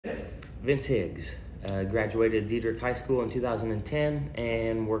Vince Higgs. Graduated Dieterich High School in 2010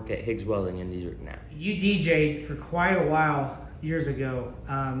 and work at Higgs Welding in Dieterich now. You DJ'd for quite a while years ago.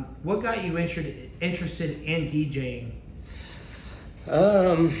 What got you interested in DJing?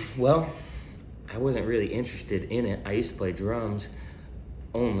 Well, I wasn't really interested in it. I used to play drums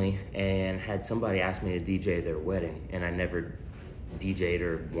only and had somebody ask me to DJ their wedding, and I never DJ'd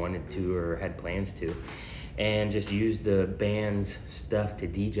or wanted to or had plans to, and just used the band's stuff to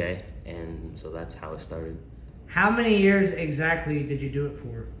DJ, and so that's how it started. How many years exactly did you do it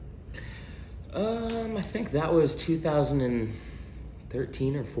for? I think that was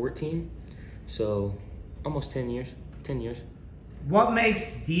 2013 or 14, so almost 10 years. 10 years. What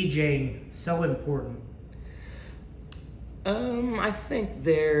makes DJing so important? I think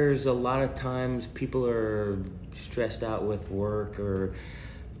there's a lot of times people are stressed out with work or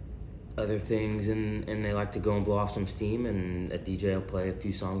other things, and they like to go and blow off some steam, and a DJ will play a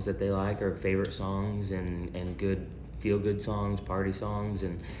few songs that they like or favorite songs and good feel-good songs, party songs,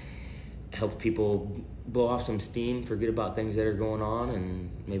 and help people blow off some steam, forget about things that are going on, and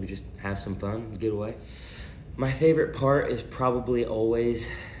maybe just have some fun, get away. My favorite part is probably always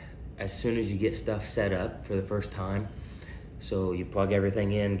as soon as you get stuff set up for the first time. So you plug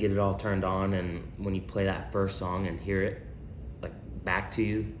everything in, get it all turned on, and when you play that first song and hear it like back to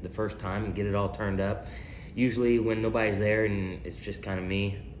you the first time and get it all turned up, usually when nobody's there and it's just kind of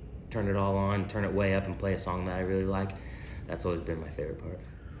me, turn it all on, turn it way up and play a song that I really like. That's always been my favorite part.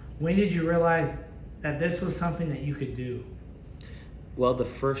 When did you realize that this was something that you could do? Well, the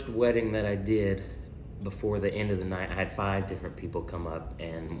first wedding that I did, before the end of the night, I had 5 different people come up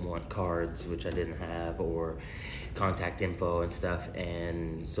and want cards, which I didn't have, or contact info and stuff.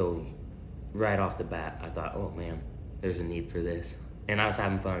 And so right off the bat, I thought, oh man, there's a need for this. And I was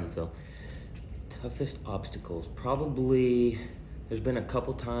having fun, so. Toughest obstacles, probably, there's been a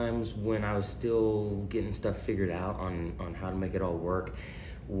couple times when I was still getting stuff figured out on how to make it all work,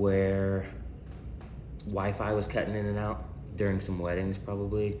 where Wi-Fi was cutting in and out during some weddings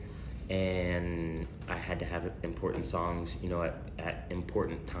probably, and I had to have important songs, at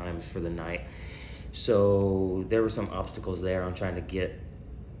important times for the night. So there were some obstacles there on trying to get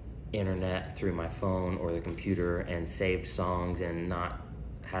internet through my phone or the computer and save songs and not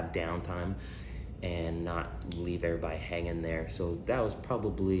have downtime and not leave everybody hanging there. So that was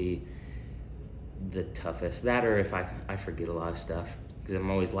probably the toughest. That, or if I forget a lot of stuff, because I'm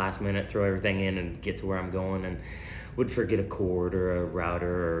always last minute, throw everything in and get to where I'm going, and would forget a cord or a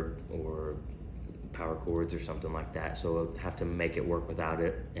router or power cords or something like that. So I'd have to make it work without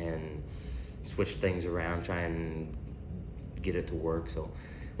it and switch things around, try and get it to work. So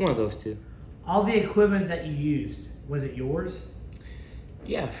one of those two. All the equipment that you used, was it yours?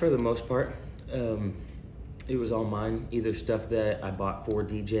 Yeah, for the most part. It was all mine, either stuff that I bought for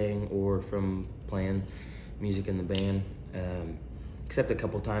DJing or from playing music in the band. Except a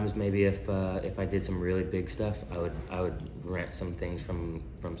couple times, maybe if I did some really big stuff, I would rent some things from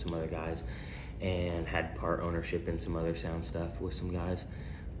some other guys, and had part ownership in some other sound stuff with some guys.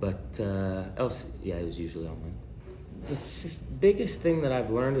 But else, yeah, it was usually all mine. The biggest thing that I've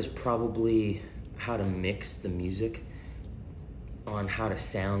learned is probably how to mix the music, on how to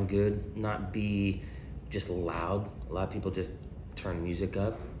sound good, not be just loud. A lot of people just turn music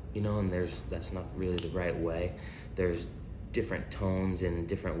up, and that's not really the right way. There's different tones and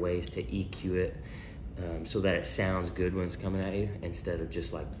different ways to EQ it, so that it sounds good when it's coming at you instead of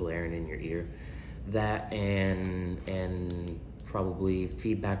just like blaring in your ear. That and probably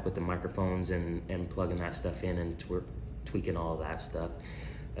feedback with the microphones and plugging that stuff in and tweaking all of that stuff.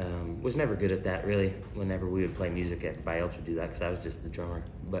 Was never good at that really. Whenever we would play music, everybody else would do that because I was just the drummer.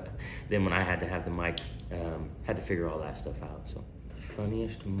 But then when I had to have the mic, had to figure all that stuff out. So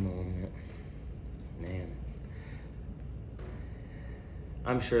funniest moment, man.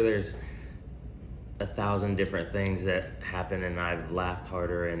 I'm sure there's 1,000 different things that happen and I've laughed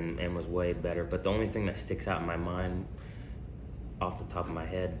harder and was way better. But the only thing that sticks out in my mind off the top of my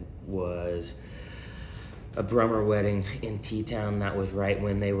head was a Brummer wedding in T-Town. That was right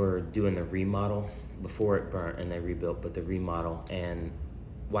when they were doing the remodel, before it burnt and they rebuilt, but the remodel, and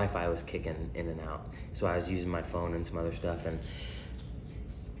Wi-Fi was kicking in and out. So I was using my phone and some other stuff, and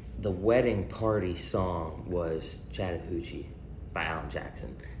the wedding party song was Chattahoochee by Alan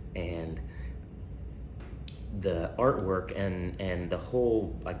Jackson. And the artwork and the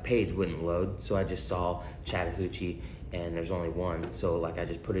whole page wouldn't load, so I just saw Chattahoochee, and there's only one, so I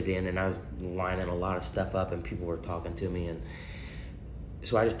just put it in, and I was lining a lot of stuff up and people were talking to me, and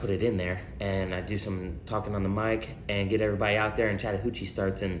so I just put it in there, and I do some talking on the mic and get everybody out there, and Chattahoochee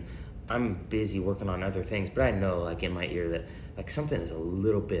starts, and I'm busy working on other things, but I know in my ear that like something is a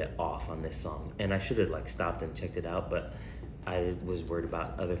little bit off on this song, and I should have like stopped and checked it out, but I was worried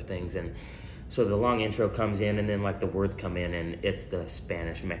about other things. And so the long intro comes in, and then like the words come in, and it's the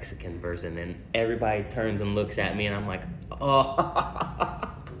Spanish Mexican version, and everybody turns and looks at me, and I'm like, oh.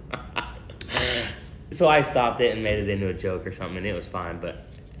 So I stopped it and made it into a joke or something, and it was fine. But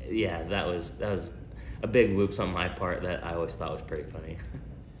yeah, that was a big whoops on my part that I always thought was pretty funny.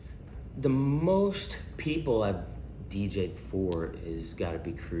 The most people I've DJ'd for is got to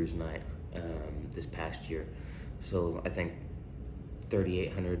be Cruise Night this past year. So I think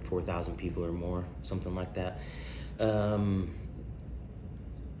 3,800, 4,000 people or more, something like that. But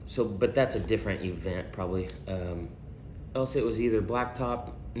that's a different event probably. Else it was either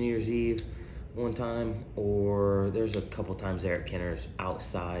Blacktop New Year's Eve one time, or there's a couple times there at Kenner's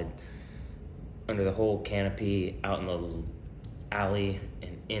outside under the whole canopy out in the little alley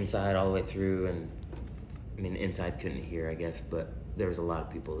and inside all the way through. And I mean, inside couldn't hear, I guess, but there was a lot of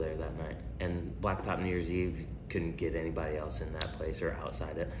people there that night. And Blacktop New Year's Eve, couldn't get anybody else in that place or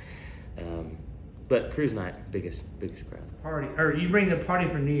outside it. But Cruise Night, biggest crowd. Party, or you bring the party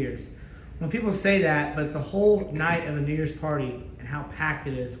for New Year's. When people say that, but the whole night of the New Year's party and how packed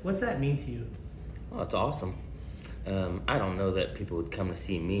it is, what's that mean to you? Oh, it's awesome. I don't know that people would come to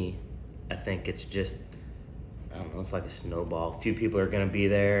see me. I think it's just, I don't know, it's like a snowball. A few people are going to be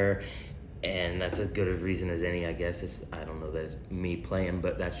there, and that's as good a reason as any, I guess. I don't know that it's me playing,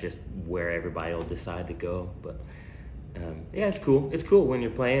 but that's just where everybody will decide to go. But yeah, it's cool. It's cool when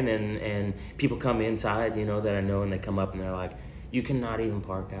you're playing and people come inside, you know, that I know, and they come up and they're like, you cannot even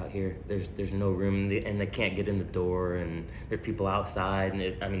park out here. There's no room, and they can't get in the door, and there's people outside,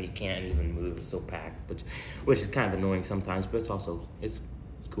 and you can't even move. It's so packed, which is kind of annoying sometimes, but it's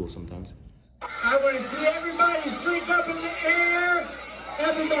cool sometimes. I want to see everybody's drink up in the air.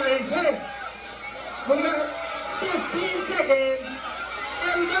 Everybody's head. We got 15 seconds.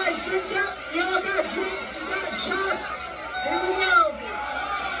 Everybody's drink up. Y'all got drinks. You got shots. Here we go.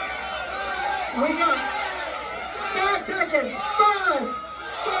 We got 5 seconds. 5,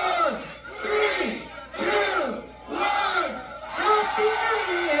 4, 3, 2, 1. Happy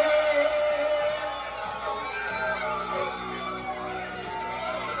New Year.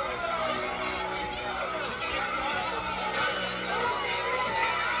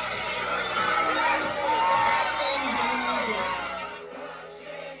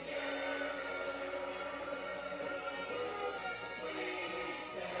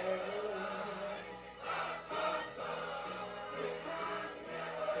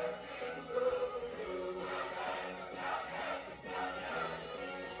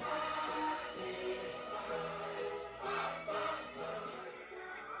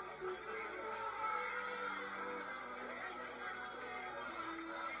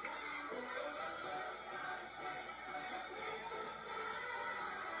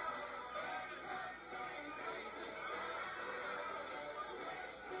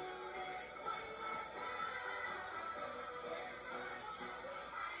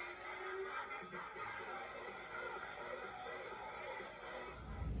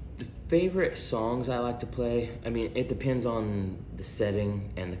 Favorite songs I like to play, it depends on the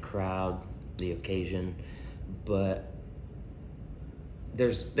setting and the crowd, the occasion, but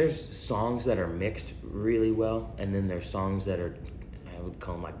there's songs that are mixed really well, and then there's songs that are, I would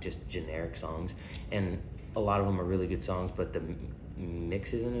call them like just generic songs, and a lot of them are really good songs, but the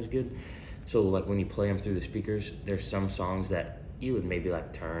mix isn't as good. So like when you play them through the speakers, there's some songs that you would maybe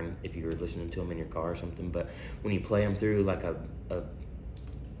like turn if you were listening to them in your car or something, but when you play them through like a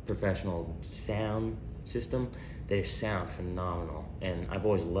professional sound system, they just sound phenomenal. And I've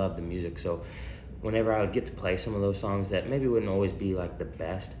always loved the music, so whenever I would get to play some of those songs that maybe wouldn't always be like the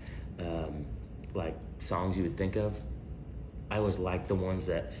best like songs you would think of, I always liked the ones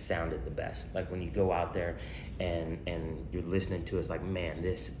that sounded the best. Like when you go out there and you're listening to it, it's like, man,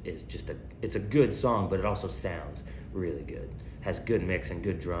 this is just it's a good song, but it also sounds really good. Has good mix and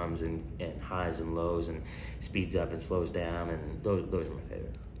good drums and highs and lows and speeds up and slows down, and those are my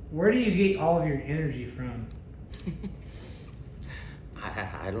favorite. Where do you get all of your energy from?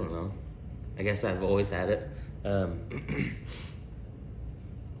 I don't know. I guess I've always had it.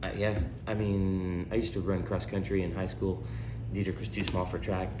 I used to run cross country in high school. Dieterich was too small for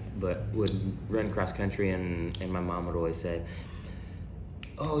track, but would run cross country, and my mom would always say,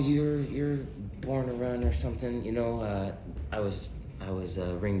 "Oh, you're born to run or something." You know, I was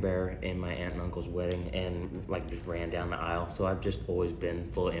a ring bearer in my aunt and uncle's wedding, and like just ran down the aisle. So I've just always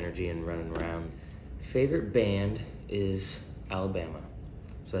been full of energy and running around. Favorite band is Alabama.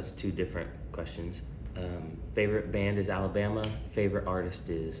 So that's 2 different questions. Favorite band is Alabama. Favorite artist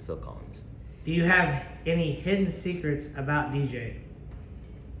is Phil Collins. Do you have any hidden secrets about DJ?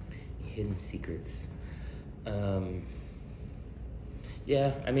 Hidden secrets.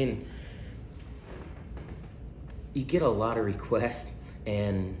 Yeah, I mean, you get a lot of requests,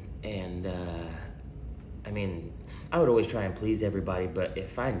 and I mean, I would always try and please everybody, but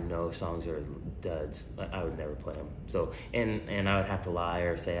if I know songs are duds, I would never play them. So, and I would have to lie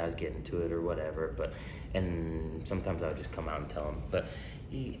or say I was getting to it or whatever, and sometimes I would just come out and tell them. But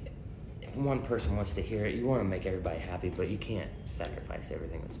if one person wants to hear it, you want to make everybody happy, but you can't sacrifice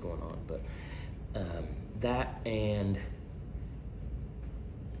everything that's going on. But that, and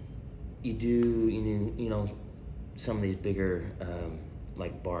you know, some of these bigger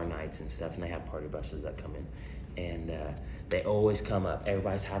like bar nights and stuff, and they have party buses that come in, and they always come up.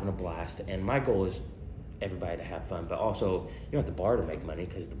 Everybody's having a blast, and my goal is everybody to have fun, but also you want the bar to make money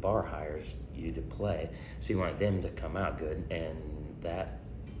because the bar hires you to play, so you want them to come out good, and that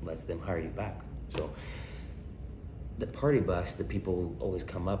lets them hire you back. So the party bus, the people always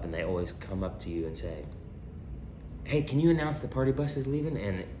come up, and they always come up to you and say, hey, can you announce the party bus is leaving?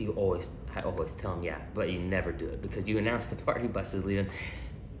 And I always tell them, yeah, but you never do it, because you announce the party bus is leaving,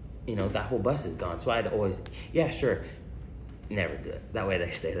 you know, that whole bus is gone. So I'd always, yeah, sure, never do it. That way they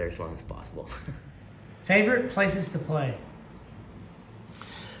stay there as long as possible. Favorite places to play?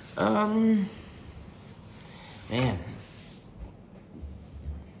 Man,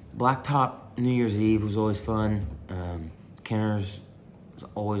 Blacktop New Year's Eve was always fun. Kenner's was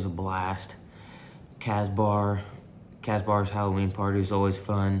always a blast. Casbar's Halloween party is always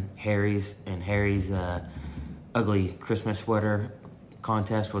fun. Harry's ugly Christmas sweater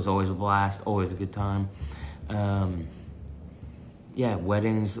contest was always a blast, always a good time. Yeah,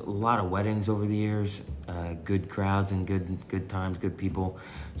 weddings, a lot of weddings over the years. Good crowds and good times, good people.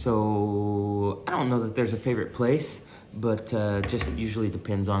 So I don't know that there's a favorite place, but just usually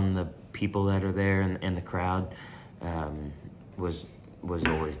depends on the people that are there, and the crowd was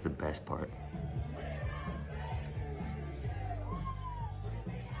always the best part.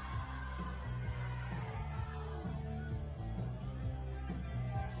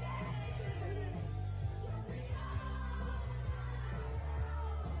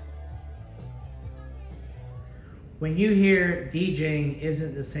 When you hear DJing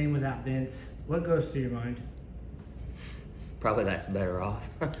isn't the same without Vince, what goes through your mind? Probably that's better off.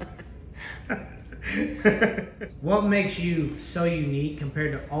 What makes you so unique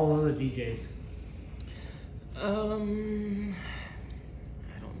compared to all other DJs? I don't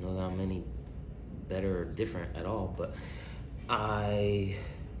know that I'm any better or different at all, but I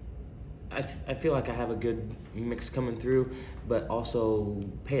feel like I have a good mix coming through, but also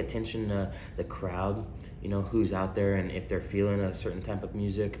pay attention to the crowd, you know, who's out there, and if they're feeling a certain type of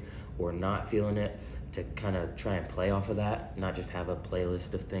music or not feeling it, to kind of try and play off of that, not just have a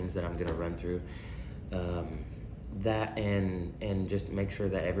playlist of things that I'm gonna run through. That and just make sure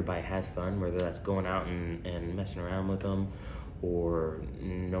that everybody has fun, whether that's going out and messing around with them, or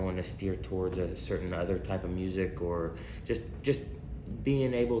knowing to steer towards a certain other type of music, or just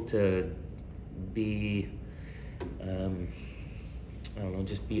being able to be, I don't know,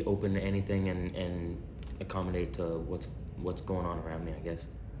 just be open to anything and accommodate to what's going on around me, I guess.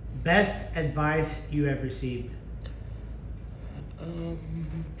 Best advice you have received?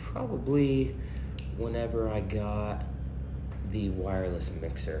 Probably whenever I got the wireless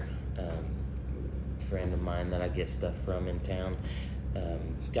mixer. Friend of mine that I get stuff from in town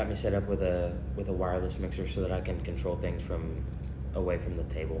got me set up with a wireless mixer so that I can control things from away from the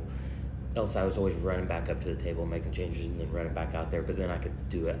table. Else I was always running back up to the table, making changes, and then running back out there, but then I could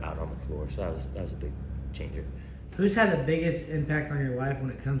do it out on the floor. So that was a big changer. Who's had the biggest impact on your life when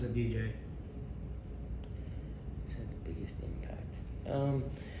it comes to DJ? Who's had the biggest impact?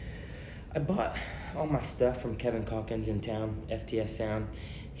 I bought all my stuff from Kevin Calkins in town, FTS Sound.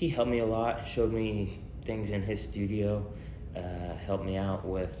 He helped me a lot, showed me things in his studio, helped me out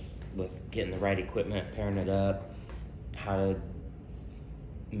with getting the right equipment, pairing it up, how to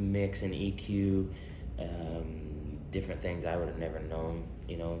mix and EQ, different things I would have never known.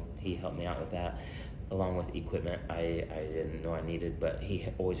 You know, he helped me out with that, along with equipment I didn't know I needed, but he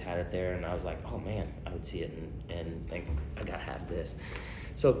always had it there, and I was like, oh man, I would see it and think, I gotta have this.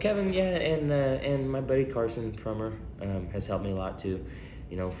 So Kevin, yeah, and my buddy Carson Prummer has helped me a lot too,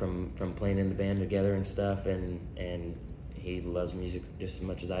 you know, from playing in the band together and stuff, and he loves music just as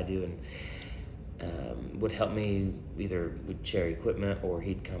much as I do, and would help me, either we'd share equipment or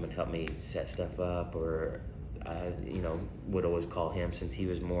he'd come and help me set stuff up, or I, you know, would always call him since he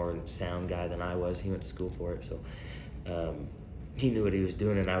was more sound guy than I was. He went to school for it, so he knew what he was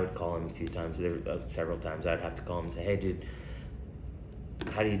doing, and I would call him a few times. There were several times I'd have to call him and say, hey dude,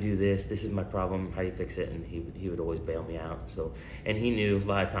 how do you do this? This is my problem. How do you fix it? And he would always bail me out. So, and he knew a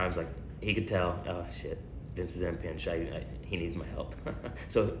lot of times, like, he could tell, oh shit, Vince is in a pinch. He needs my help.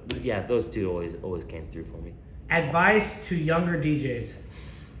 So yeah, those two always came through for me. Advice to younger DJs.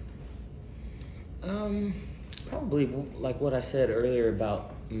 Probably like what I said earlier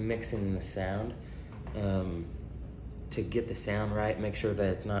about mixing the sound. To get the sound right, make sure that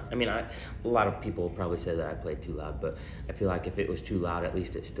it's not, a lot of people probably say that I played too loud, but I feel like if it was too loud, at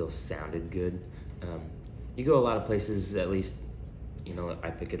least it still sounded good. You go a lot of places, at least, I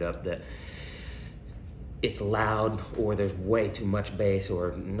pick it up that it's loud, or there's way too much bass,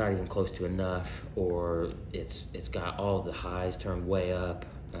 or not even close to enough, or it's got all the highs turned way up,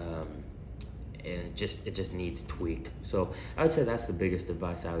 and it just needs tweaked. So I would say that's the biggest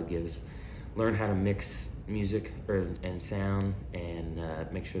advice I would give is learn how to mix music and sound, and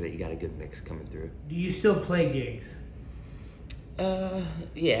make sure that you got a good mix coming through. Do you still play gigs?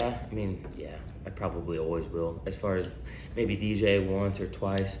 Yeah, I probably always will. As far as maybe DJ once or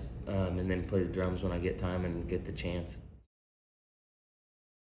twice, and then play the drums when I get time and get the chance.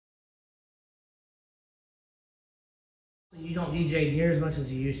 You don't DJ near as much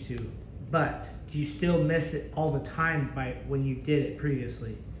as you used to, but do you still miss it all the time by when you did it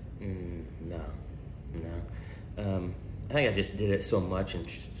previously? No. I think I just did it so much in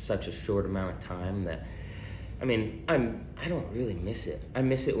such a short amount of time that, I don't really miss it. I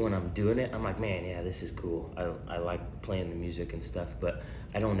miss it when I'm doing it. I'm like, man, yeah, this is cool. I like playing the music and stuff, but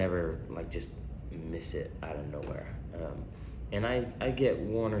I don't ever just miss it out of nowhere. And I get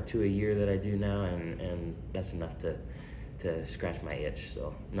one or two a year that I do now, and that's enough to scratch my itch.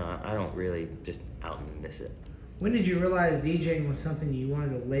 So no, I don't really just out and miss it. When did you realize DJing was something you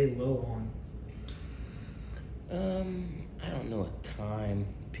wanted to lay low on? I don't know a time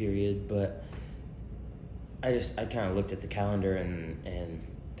period, but I kind of looked at the calendar, and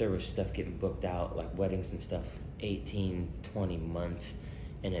there was stuff getting booked out, like weddings and stuff, 18, 20 months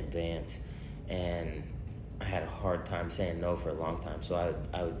in advance, and I had a hard time saying no for a long time, so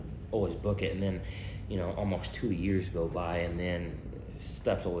I would always book it, and then, almost 2 years go by, and then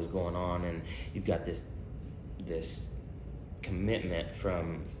stuff's always going on, and you've got this commitment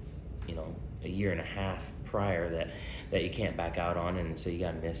from, a year and a half prior that you can't back out on, and so you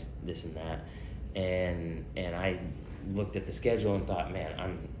gotta miss this and that. And I looked at the schedule and thought,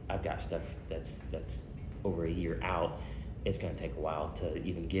 man, I've got stuff that's over a year out. It's gonna take a while to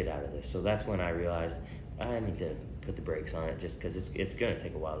even get out of this. So that's when I realized I need to put the brakes on it, just because it's gonna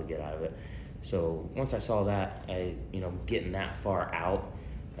take a while to get out of it. So once I saw that, getting that far out,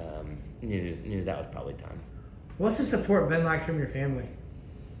 knew that was probably time. What's the support been like from your family?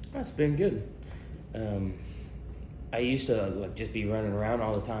 That's been good. I used to just be running around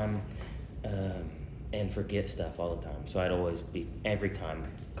all the time, and forget stuff all the time. So I'd always be, every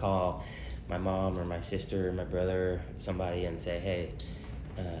time, call my mom or my sister or my brother, somebody, and say, hey,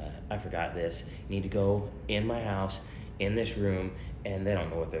 I forgot this. You need to go in my house, in this room, and they don't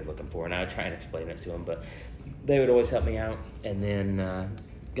know what they're looking for. And I would try and explain it to them, but they would always help me out. And then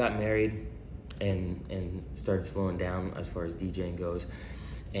got married and started slowing down as far as DJing goes.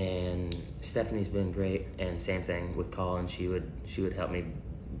 And Stephanie's been great, and same thing with Colin. She would help me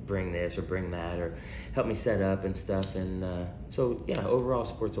bring this or bring that, or help me set up and stuff. And so yeah, overall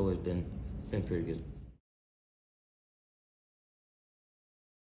support's always been pretty good.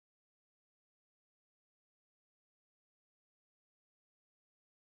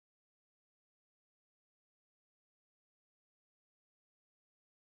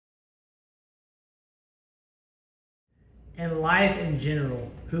 And life in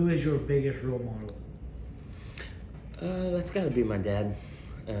general, who is your biggest role model? That's got to be my dad.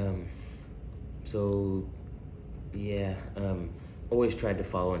 Always tried to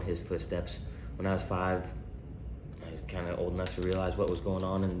follow in his footsteps. When I was 5, I was kind of old enough to realize what was going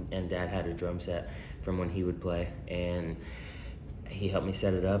on, and Dad had a drum set from when he would play, and he helped me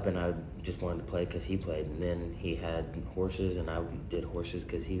set it up, and I just wanted to play because he played. And then he had horses, and I did horses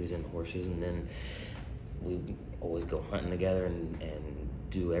because he was in horses, and then we always go hunting together and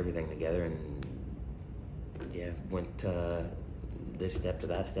do everything together, and went this step to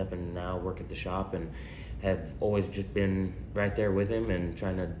that step, and now work at the shop, and have always just been right there with him and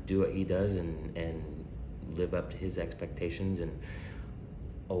trying to do what he does and live up to his expectations, and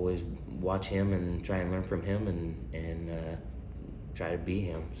always watch him and try and learn from him and try to be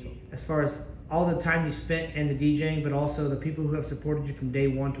him. So as far as all the time you spent in the DJing, but also the people who have supported you from day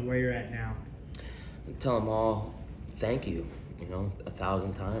one to where you're at now, tell them all thank you,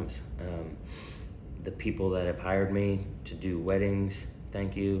 1,000 times. The people that have hired me to do weddings,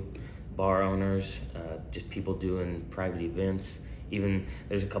 thank you. Bar owners, just people doing private events, even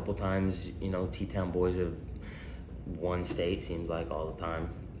there's a couple times, you know, T-Town boys have won state, seems like all the time.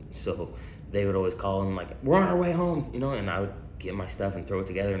 So they would always call and like, we're on our way home, you know, and I would get my stuff and throw it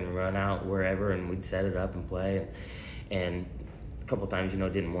together and run out wherever, and we'd set it up and play. And a couple times, you know,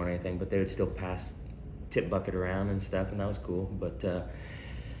 didn't want anything, but they would still pass tip bucket around and stuff, and that was cool. But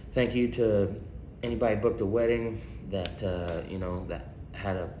thank you to anybody booked a wedding that, you know, that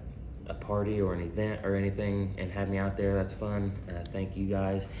had a party or an event or anything and had me out there. That's fun. Thank you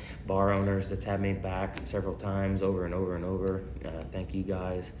guys. Bar owners that's had me back several times over and over and over. Thank you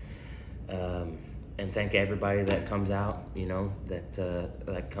guys. And thank everybody that comes out, you know,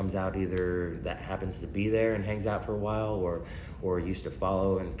 that comes out, either that happens to be there and hangs out for a while, or used to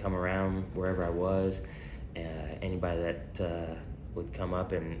follow and come around wherever I was. Anybody that would come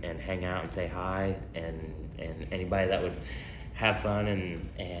up and hang out and say hi, and anybody that would have fun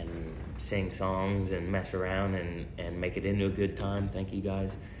and sing songs and mess around and make it into a good time. Thank you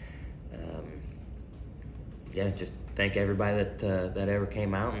guys. Yeah, just thank everybody that ever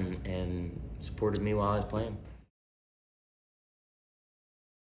came out and supported me while I was playing.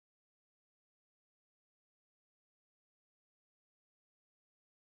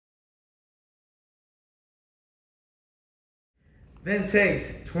 Vince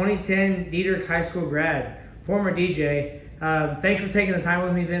Higgs, 2010 Dieterich High School grad, former DJ. Thanks for taking the time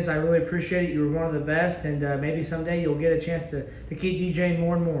with me, Vince. I really appreciate it. You were one of the best, and maybe someday you'll get a chance to keep DJing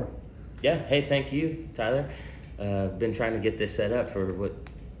more and more. Yeah, hey, thank you, Tyler. Been trying to get this set up for,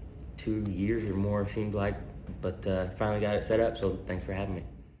 2 years or more, seems like, but finally got it set up, so thanks for having me.